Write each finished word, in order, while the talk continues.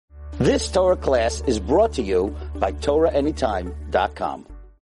This Torah class is brought to you by TorahAnytime.com.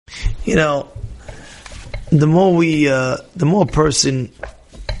 You know, the more a person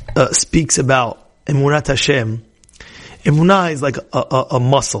speaks about Emunah Hashem, Emunah is like a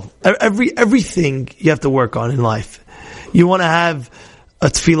muscle. Everything you have to work on in life. You want to have a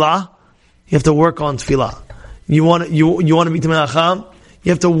tefillah, you have to work on tefillah. You want to be Tamei Chacham,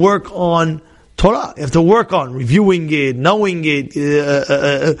 you have to work on Torah. You have to work on reviewing it, knowing it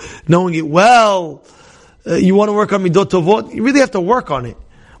well. You want to work on Midot Tovot. You really have to work on it.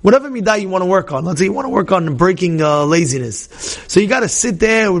 Whatever midah you want to work on. Let's say you want to work on breaking laziness. So you got to sit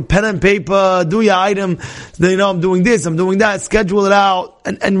there with pen and paper, do your item. You know, I'm doing this, I'm doing that. Schedule it out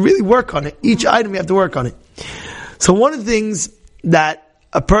and really work on it. Each item you have to work on it. So one of the things that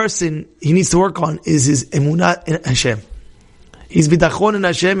a person he needs to work on is his emunah in Hashem. His bitachon in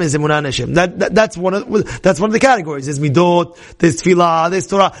Hashem is emunah in Hashem. That's one of the categories. There's midot, there's tefillah, there's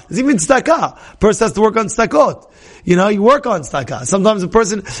Torah, there's even tzedakah. A person has to work on tzedakot. You know, you work on tzedakah. Sometimes a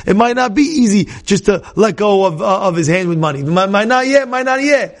person, it might not be easy just to let go of his hand with money. Might not yet.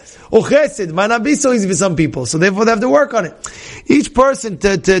 Or chesed, might not be so easy for some people. So therefore they have to work on it. Each person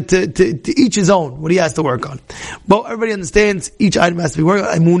to each his own, what he has to work on. But everybody understands each item has to be worked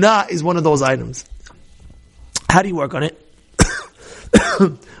on. Emunah is one of those items. How do you work on it?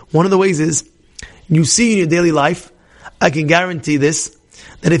 One of the ways is, you see in your daily life, I can guarantee this,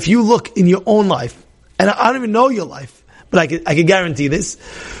 that if you look in your own life, and I don't even know your life, but I can guarantee this,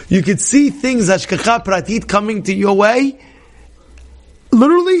 you could see things, hashgacha pratit, coming to your way,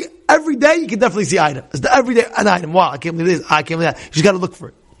 literally every day you can definitely see items. Every day an item. Wow, I can't believe this, I can't believe that. You just gotta look for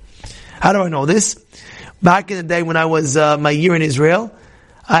it. How do I know this? Back in the day when I was my year in Israel,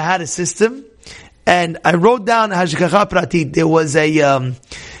 I had a system, and I wrote down hashgacha pratit.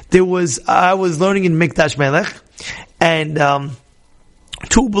 I was learning in Mikdash Melech, and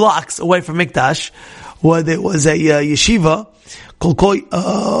 2 blocks away from Mikdash, where there was a yeshiva called which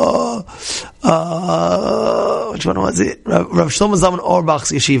one was it? Rav Shlomo Zalman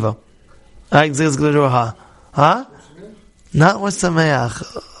Auerbach's yeshiva. Not what's Sameach.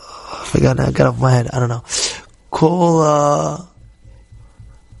 I forgot. I got off my head. I don't know. I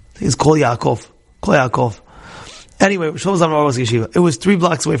think it's Kol Yaakov. Anyway, Shlomo Zalman Auerbach's yeshiva. It was 3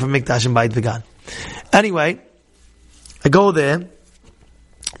 blocks away from Mikdash and Beit Vegan. Anyway, I go there.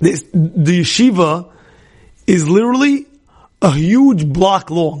 The yeshiva is literally a huge block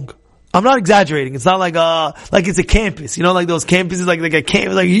long. I'm not exaggerating. It's not like it's a campus. You know, like those campuses, like a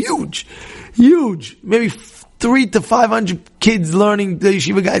campus, like huge. Maybe 300 to 500 kids learning, the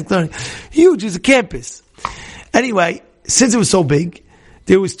yeshiva guys learning. Huge. It's a campus. Anyway, since it was so big,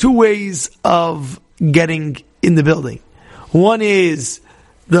 there was 2 ways of getting in the building. One is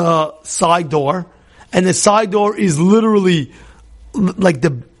the side door, and the side door is literally like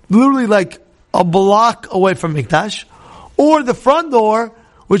a block away from Mikdash, or the front door,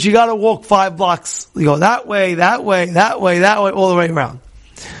 which you gotta walk 5 blocks. You go that way, all the way around.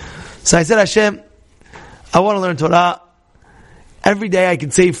 So I said, Hashem, I want to learn Torah. Every day I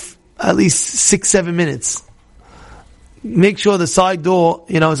can save at least 6-7 minutes. Make sure the side door,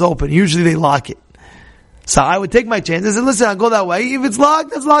 is open. Usually they lock it. So I would take my chances and listen, I'll go that way. If it's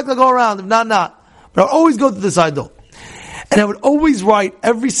locked, I'll go around. If not. But I'll always go to the side door. And I would always write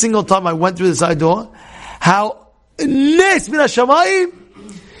every single time I went through the side door, how nes min hashamayim,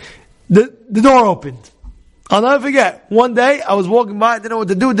 the door opened. I'll never forget. One day I was walking by, I didn't know what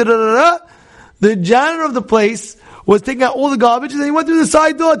to do. The janitor of the place was taking out all the garbage, and he went through the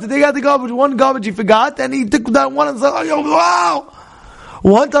side door to take out the garbage. One garbage he forgot, and he took that one and said, "Oh, wow!"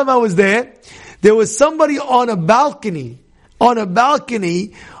 One time I was there was somebody on a balcony on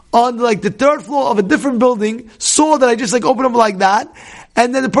like the 3rd floor of a different building, saw that I just opened up like that,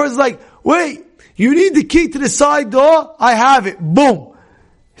 and then the person's like, "Wait, you need the key to the side door? I have it." Boom.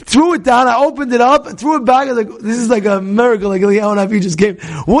 Threw it down, I opened it up, threw it back, I was like, this is like a miracle, like Eliyahu just came.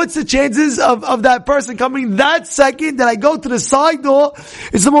 What's the chances of that person coming that second that I go to the side door?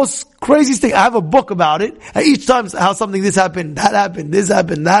 It's the most craziest thing. I have a book about it, and each time how something this happened, that happened, this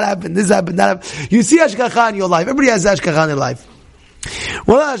happened, that happened, this happened, that happened. You see hashgacha in your life. Everybody has hashgacha in their life.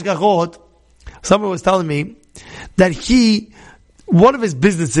 One of the hashgachot, someone was telling me that one of his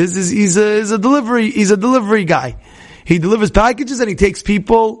businesses is he's a delivery guy. He delivers packages and he takes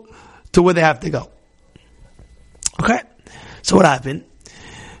people to where they have to go. Okay. So what happened?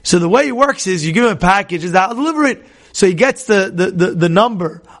 So the way it works is you give him a package, I'll deliver it. So he gets the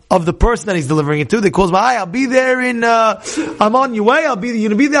number of the person that he's delivering it to. They calls me, "Hi, I'll be there I'm on your way. You're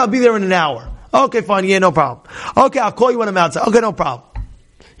going to be there. I'll be there in an hour." Okay, fine. Yeah, no problem. Okay, I'll call you when I'm outside. Okay, no problem.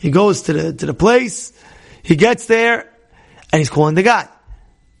 He goes to the place. He gets there and he's calling the guy.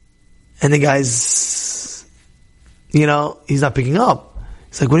 And the guy's, he's not picking up.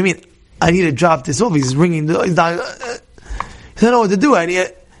 He's like, what do you mean? I need to drop this off. He's ringing. He's not. He doesn't know what to do.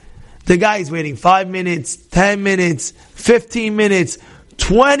 The guy's waiting 5 minutes, 10 minutes, 15 minutes,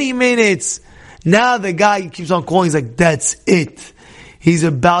 20 minutes. Now the guy keeps on calling. He's like, that's it. He's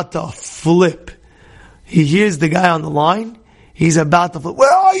about to flip. He hears the guy on the line. He's about to flip.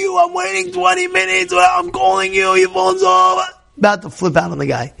 Where are you? I'm waiting 20 minutes. I'm calling you. Your phone's off. About to flip out on the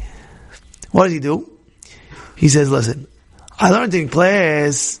guy. What does he do? He says, listen, I learned in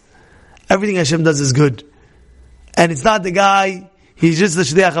class, everything Hashem does is good. And it's not the guy. He's just the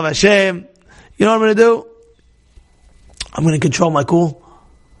shliach of Hashem. You know what I'm going to do? I'm going to control my cool.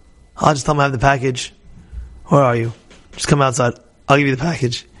 I'll just tell him I have the package. Where are you? Just come outside. I'll give you the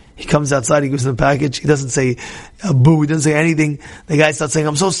package. He comes outside, he gives him the package. He doesn't say boo, he doesn't say anything. The guy starts saying,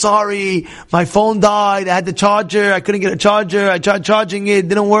 I'm so sorry, my phone died, I had the charger, I couldn't get a charger, I tried charging it,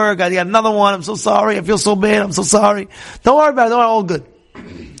 didn't work, I got another one, I'm so sorry, I feel so bad, I'm so sorry. Don't worry about it, don't worry, all good.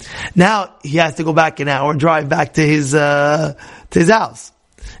 Now, he has to go back an hour, drive back to his house.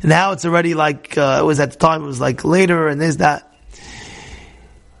 And now it's already like, it was at the time, it was like later and this, that.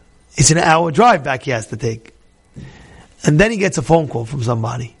 It's an hour drive back he has to take. And then he gets a phone call from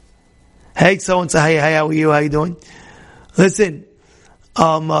somebody. Hey, so-and-so, hey, how are you? How you doing? Listen,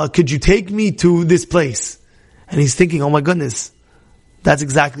 could you take me to this place? And he's thinking, oh my goodness, that's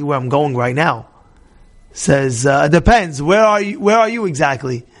exactly where I'm going right now. Says, depends. Where are you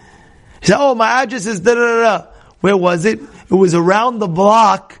exactly? He said, oh, my address is da-da-da-da. Where was it? It was around the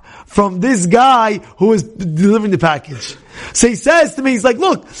block from this guy who was delivering the package. So he says to me, he's like,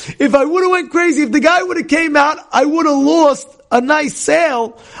 look, if I would have went crazy, if the guy would have came out, I would have lost a nice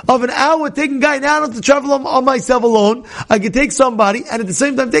sale of an hour taking guy. Now I don't have to travel on myself alone. I could take somebody, and at the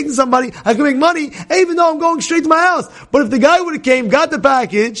same time taking somebody, I can make money, even though I'm going straight to my house. But if the guy would have came, got the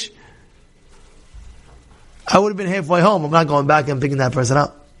package, I would have been halfway home. I'm not going back and picking that person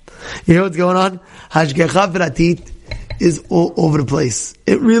up. You know what's going on? Hashgacha v'ratit is all over the place.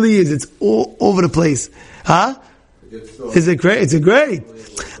 It really is. It's all over the place. Huh? Is it great? It's a great.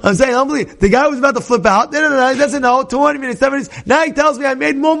 I'm saying, unbelievable. The guy was about to flip out. No, he doesn't know. 20 minutes, 7 minutes. Now he tells me I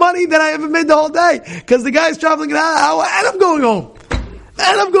made more money than I ever made the whole day. Because the guy's traveling an hour and I'm going home.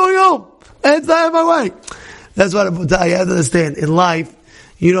 And it's not on my way. That's what I have to understand. In life,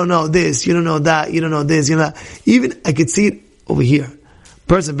 you don't know this, you don't know that, you don't know this, you know that. Even, I could see it over here.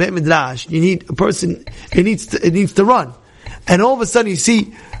 Person, Beit Midrash, you need a person, it needs to run. And all of a sudden you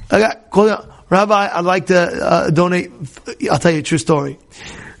see, Rabbi, I'd like to donate. I'll tell you a true story.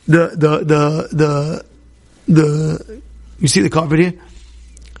 You see the carpet here?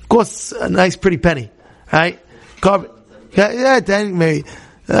 Costs a nice, pretty penny, right? Carpet, yeah, 10 maybe,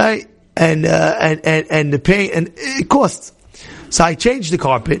 right? And the paint, and it costs. So I changed the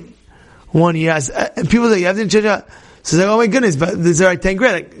carpet 1 year, and people say, you have to change it. So I say, oh my goodness, but this is alright, 10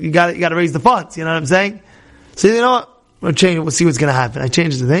 grand. You got to raise the funds. You know what I'm saying? So you know what? We'll change it. We'll see what's going to happen. I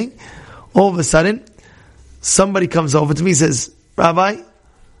changed the thing. All of a sudden, somebody comes over to me and says, Rabbi,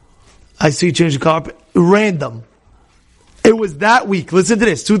 I see you change the carpet. Random. It was that week. Listen to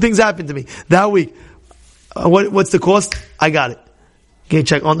this. 2 things happened to me. That week. What's the cost? I got it. Okay,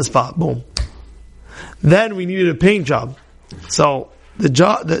 check on the spot. Boom. Then we needed a paint job. So the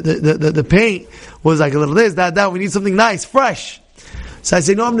job, the paint was like a little this, that. We need something nice, fresh. So I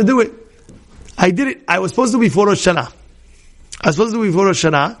said, no, I'm going to do it. I did it. I was supposed to be before Rosh Hashanah.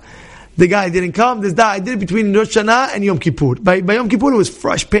 The guy didn't come. I did it between Rosh Hashanah and Yom Kippur. By Yom Kippur, it was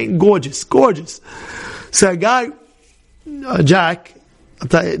fresh paint, gorgeous. So a guy, Jack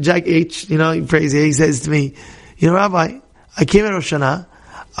H, crazy. He says to me, Rabbi, I came at Rosh Hashanah.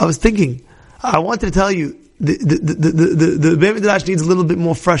 I was thinking, I wanted to tell you, the Beit Midrash needs a little bit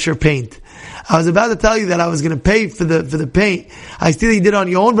more fresher paint. I was about to tell you that I was going to pay for the paint. I still did it on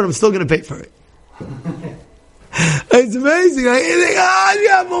your own, but I'm still going to pay for it. It's amazing.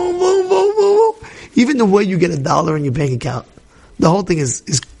 Boom. Even the way you get $1 in your bank account, the whole thing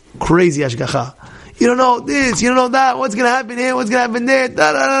is crazy. Hashgacha. You don't know this, you don't know that. What's going to happen here? What's going to happen there?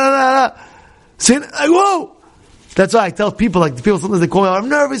 Saying, whoa. That's why I tell people, sometimes they call me, I'm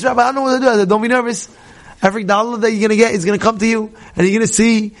nervous, Rabbi, I don't know what to do. I said, don't be nervous. Every $1 that you're going to get is going to come to you, and you're going to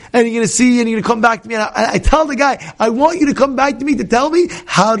see, and you're going to come back to me. And I tell the guy, I want you to come back to me to tell me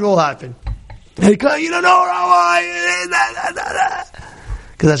how it all happened. And he goes, you don't know, Rabbi.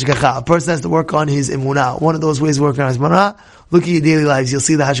 Because a person has to work on his emunah. One of those ways to work on his emunah, look at your daily lives, you'll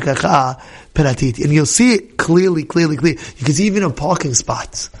see the hashgacha peratit. And you'll see it clearly. You can see even in parking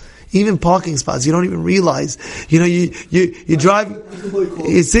spots. Even parking spots, you don't even realize. You drive.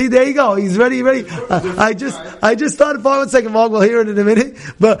 You see, there you go. He's ready. I just started. One second, Mark. We'll hear it in a minute.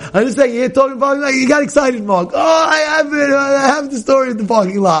 But I'm just saying, you're talking about like you got excited, Mark. Oh, I have the story of the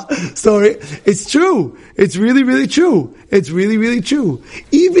parking lot story. It's true. It's really, really true. It's really, really true.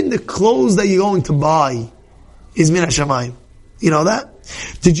 Even the clothes that you're going to buy is min hashamayim. You know that?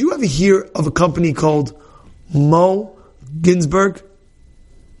 Did you ever hear of a company called Mo Ginsberg?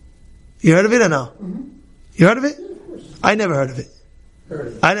 You heard of it or no? Mm-hmm. You heard of it? I never heard of it.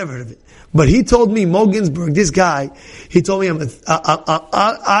 I never heard of it. But he told me, Mo Ginsberg, this guy, he told me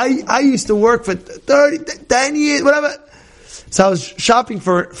I used to work for 10 years, whatever. So I was shopping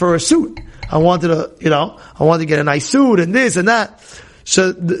for a suit. I wanted to get a nice suit and this and that.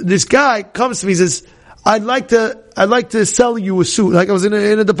 So this guy comes to me and says, I'd like to sell you a suit. Like I was in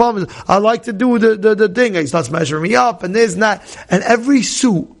a department. I'd like to do the thing. He starts measuring me up and this and that. And every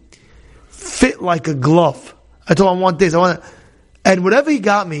suit fit like a glove. I told him I want this. And whatever he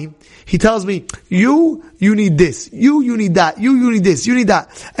got me, he tells me, you need this. You need that. You need this. You need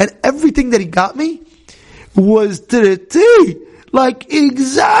that. And everything that he got me was to the T. Like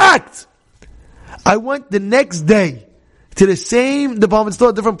exact. I went the next day to the same department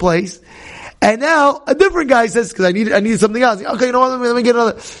store, different place. And now a different guy says, because I needed something else. Okay, you know what? Let me get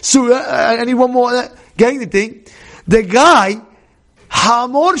another suit. I need one more. Getting the thing. The guy,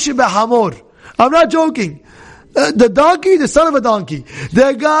 hamor sheba hamor. I'm not joking. The donkey, the son of a donkey.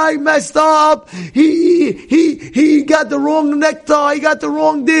 The guy messed up. He got the wrong necktie. He got the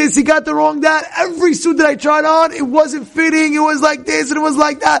wrong this. He got the wrong that. Every suit that I tried on, it wasn't fitting. It was like this and it was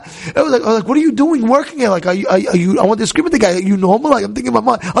like that. I was like, what are you doing working here? Like, are you, I want to scream at the guy. Are you normal? Like, I'm thinking in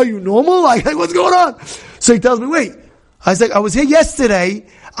my mind, are you normal? Like, what's going on? So he tells me, wait. I was like, I was here yesterday.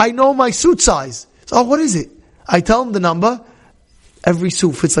 I know my suit size. So, what is it? I tell him the number. Every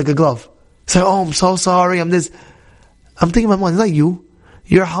suit fits like a glove. Say, I'm so sorry. I'm thinking in my mind, it's not you.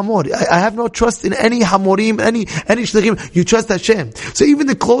 You're hamor. I have no trust in any hamorim, any shlichim. You trust Hashem. So even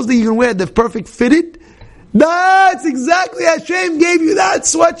the clothes that you can wear, the perfect fitted, that's exactly Hashem gave you that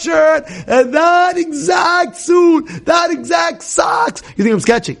sweatshirt, and that exact suit, that exact socks. You think I'm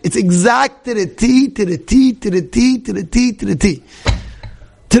sketching? It's exact to the T, to the T, to the T, to the T, to the T.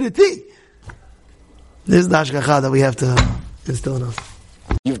 To the T. This is the hashgacha that we have to instill in us.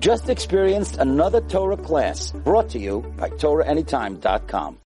 You've just experienced another Torah class brought to you by TorahAnytime.com.